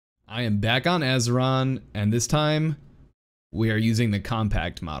I am back on Azeron, and this time we are using the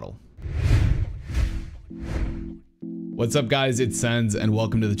compact model. What's up guys, it's SENZ and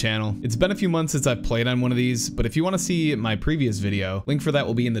welcome to the channel. It's been a few months since I've played on one of these, but if you want to see my previous video, link for that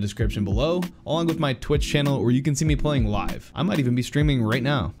will be in the description below, along with my Twitch channel where you can see me playing live. I might even be streaming right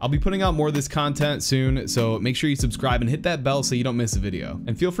now. I'll be putting out more of this content soon, so make sure you subscribe and hit that bell so you don't miss a video.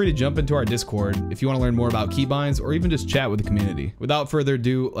 And feel free to jump into our Discord if you want to learn more about keybinds or even just chat with the community. Without further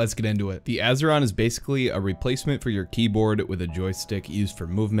ado, let's get into it. The Azeron is basically a replacement for your keyboard with a joystick used for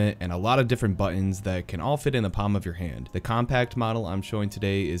movement and a lot of different buttons that can all fit in the palm of your hand. The compact model I'm showing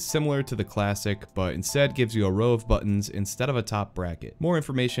today is similar to the classic, but instead gives you a row of buttons instead of a top bracket. More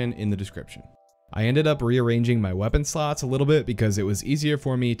information in the description. I ended up rearranging my weapon slots a little bit because it was easier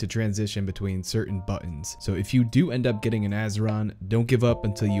for me to transition between certain buttons. So if you do end up getting an Azeron, don't give up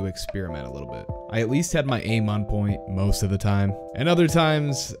until you experiment a little bit. I at least had my aim on point most of the time, and other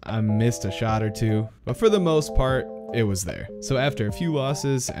times I missed a shot or two, but for the most part, it was there. So after a few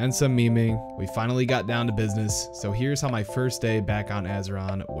losses and some memeing, we finally got down to business. So here's how my first day back on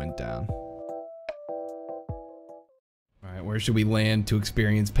Azeron went down. All right, where should we land to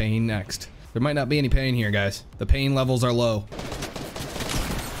experience pain next? There might not be any pain here, guys. The pain levels are low.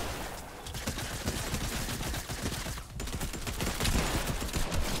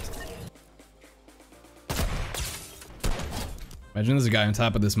 Imagine there's a guy on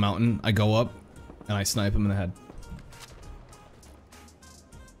top of this mountain. I go up and I snipe him in the head.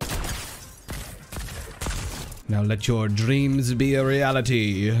 Now let your dreams be a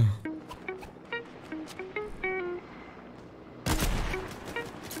reality.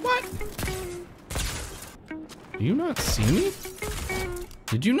 What? Do you not see me?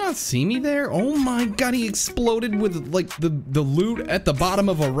 Did you not see me there? Oh my god, he exploded with like the loot at the bottom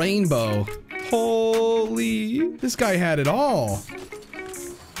of a rainbow. Holy, this guy had it all.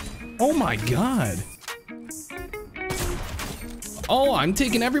 Oh my god. Oh, I'm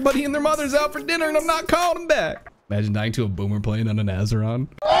taking everybody and their mothers out for dinner and I'm not calling them back. Imagine dying to a boomer plane on an Azeron.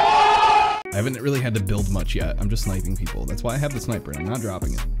 I haven't really had to build much yet. I'm just sniping people. That's why I have the sniper. I'm not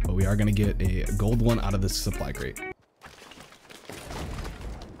dropping it. But we are gonna get a gold one out of this supply crate.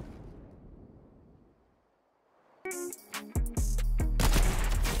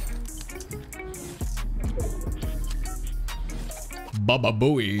 Baba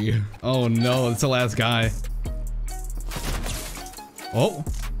Booey. Oh no, that's the last guy. Oh.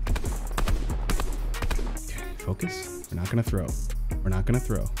 Okay, focus. We're not gonna throw. We're not gonna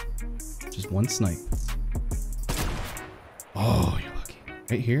throw. Just one snipe. Oh, you're lucky.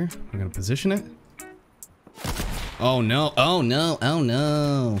 Right here. We're gonna position it. Oh no. Oh no. Oh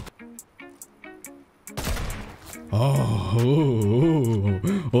no. Oh.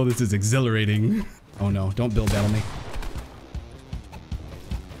 Oh, this is exhilarating. Oh no. Don't build battle me.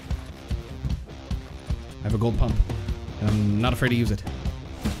 I have a gold pump. And I'm not afraid to use it.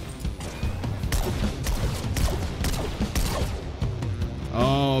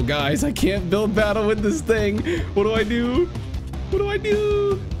 Oh, guys, I can't build battle with this thing. What do I do? What do I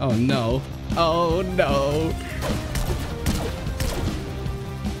do? Oh, no. Oh, no.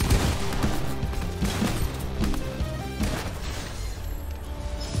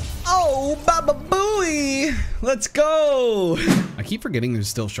 Oh, Baba Booey. Let's go. I keep forgetting there's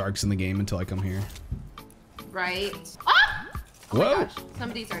still sharks in the game until I come here. Right. Ah! Oh whoa! My gosh.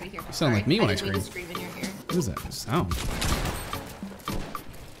 Somebody's already here. You sound like me when I scream. Scream in your ear. What is that sound?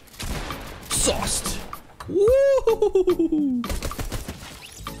 Sauced. Woo!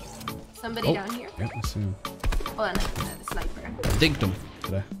 Somebody down here. Yep, I see him. Hold on, the sniper. Dinked him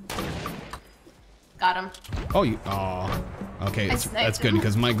today. Got him. Oh, you. Oh, okay. That's good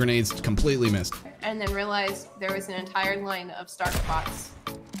because my grenades completely missed. And then realized there was an entire line of Stark bots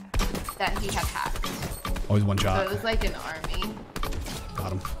that he had hacked. Always one shot. So it was like an army.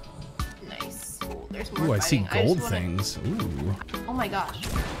 Got him. Nice. Ooh, there's more. Ooh, I see gold wanna... things. Ooh. Oh my gosh.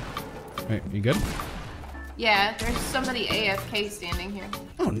 Wait, you good? Yeah, there's somebody AFK standing here.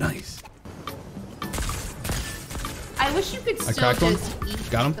 Oh, nice. I wish you could still cracked one.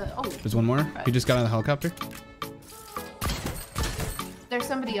 eat Got him. the... Oh, there's one more. He just got out of the helicopter. there's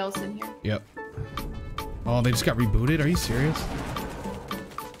somebody else in here. Yep. Oh, they just got rebooted. Are you serious?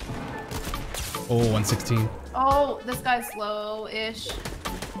 Oh, 116. Oh, this guy's low-ish.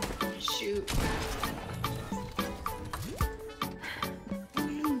 Shoot.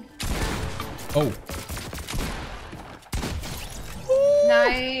 Oh.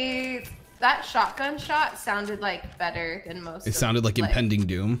 Nice. That shotgun shot sounded like better than most. It sounded like impending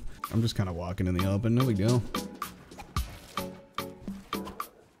doom. I'm just kind of walking in the open. No big deal.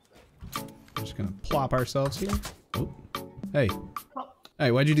 I'm just gonna plop ourselves here. Oh. Hey. Hey,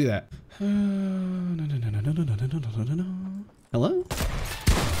 why'd you do that? Hello?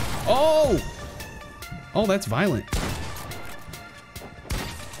 Oh! Oh, that's violent.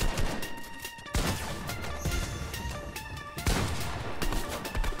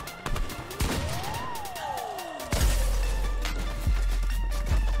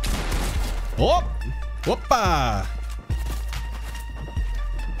 Oh! Whoopa!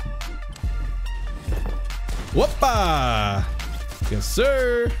 Whoopa! Yes,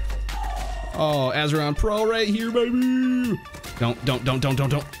 sir. Oh, Azeron Pro right here, baby. Don't.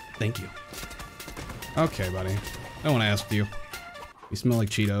 Thank you. Okay, buddy. I want to ask you. You smell like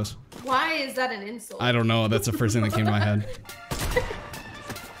Cheetos. Why is that an insult? I don't know. That's the first thing that came to my head.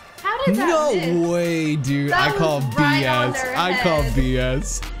 How did that No miss? way, dude. That I call was right on BS. their I call head.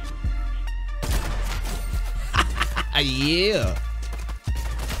 BS. Yeah.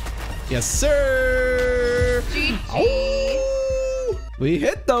 Yes, sir. GG. Oh, we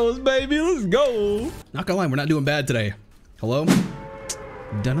hit those, baby. Let's go. Not gonna lie, we're not doing bad today. Hello?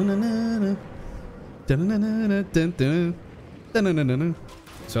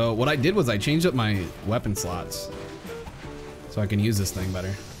 So what I did was I changed up my weapon slots so I can use this thing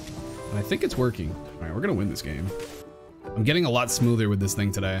better. And I think it's working. All right, we're gonna win this game. I'm getting a lot smoother with this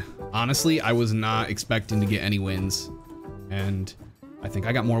thing today. Honestly, I was not expecting to get any wins. And I think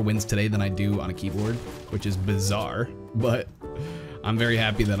I got more wins today than I do on a keyboard, which is bizarre, but I'm very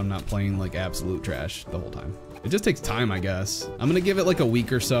happy that I'm not playing like absolute trash the whole time. It just takes time, I guess. I'm gonna give it like a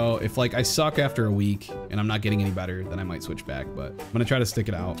week or so. If like I suck after a week and I'm not getting any better, then I might switch back, but I'm gonna try to stick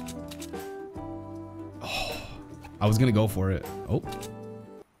it out. Oh, I was gonna go for it. Oh.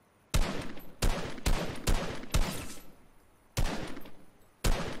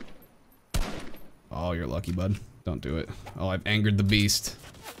 Oh, you're lucky, bud. Don't do it. Oh, I've angered the beast.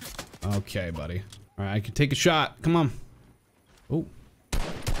 Okay, buddy. All right, I can take a shot. Come on. Oh.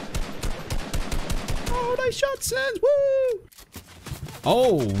 Oh, nice shot, SENZ. Woo!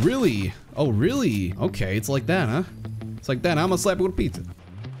 Oh, really? Oh, really? Okay, it's like that, huh? It's like that. I'm gonna slap it with a pizza.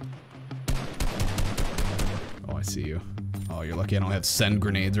 Oh, I see you. Oh, you're lucky I don't have SENZ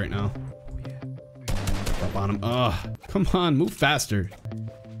grenades right now. Oh, yeah. Up on him. Ugh. Come on, move faster.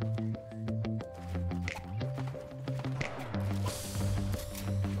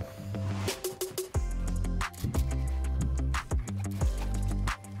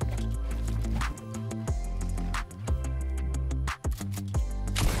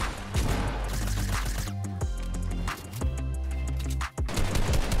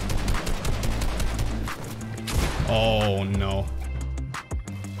 Oh no.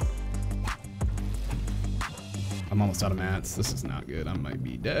 I'm almost out of mats. This is not good. I might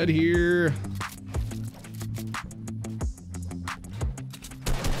be dead here.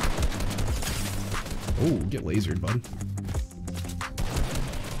 Oh, get lasered, bud.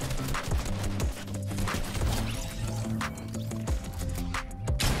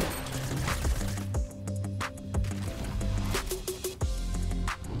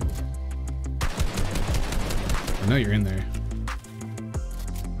 I know you're in there.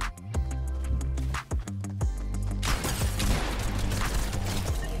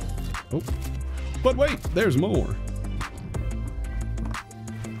 Oh, but wait, there's more.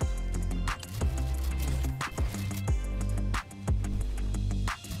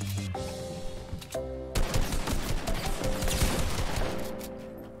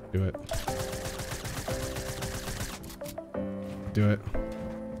 Do it. Do it.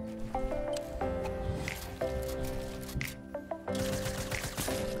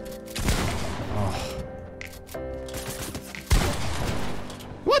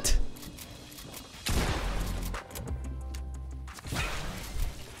 What?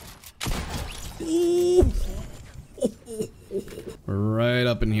 We're right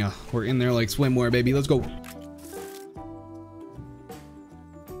up in here. We're in there like swimwear, baby. Let's go.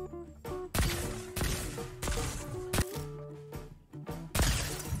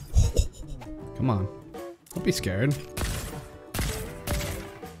 Come on. Don't be scared.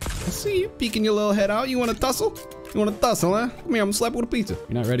 I see you peeking your little head out. You want to tussle? You want to tussle, huh? Come here, I'm gonna slap you with a pizza.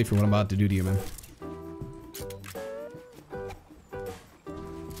 You're not ready for what I'm about to do to you, man.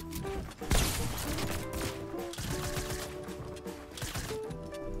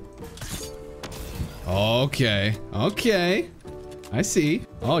 Okay, okay. I see.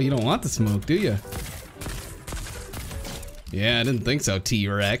 Oh, you don't want the smoke, do you? Yeah, I didn't think so,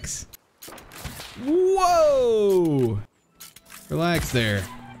 T-Rex. Whoa! Relax there,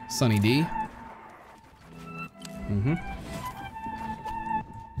 Sunny D. Mm-hmm.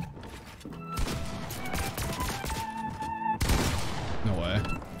 No way.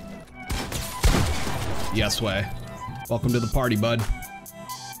 Yes way. Welcome to the party, bud.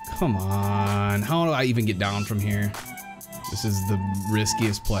 Come on. How do I even get down from here? This is the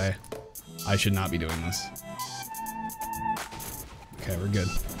riskiest play. I should not be doing this. Okay, we're good.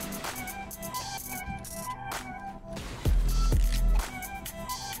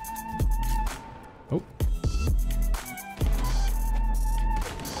 Oh.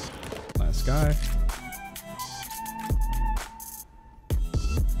 Last guy.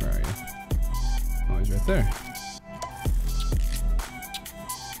 Where are you? Oh, he's right there.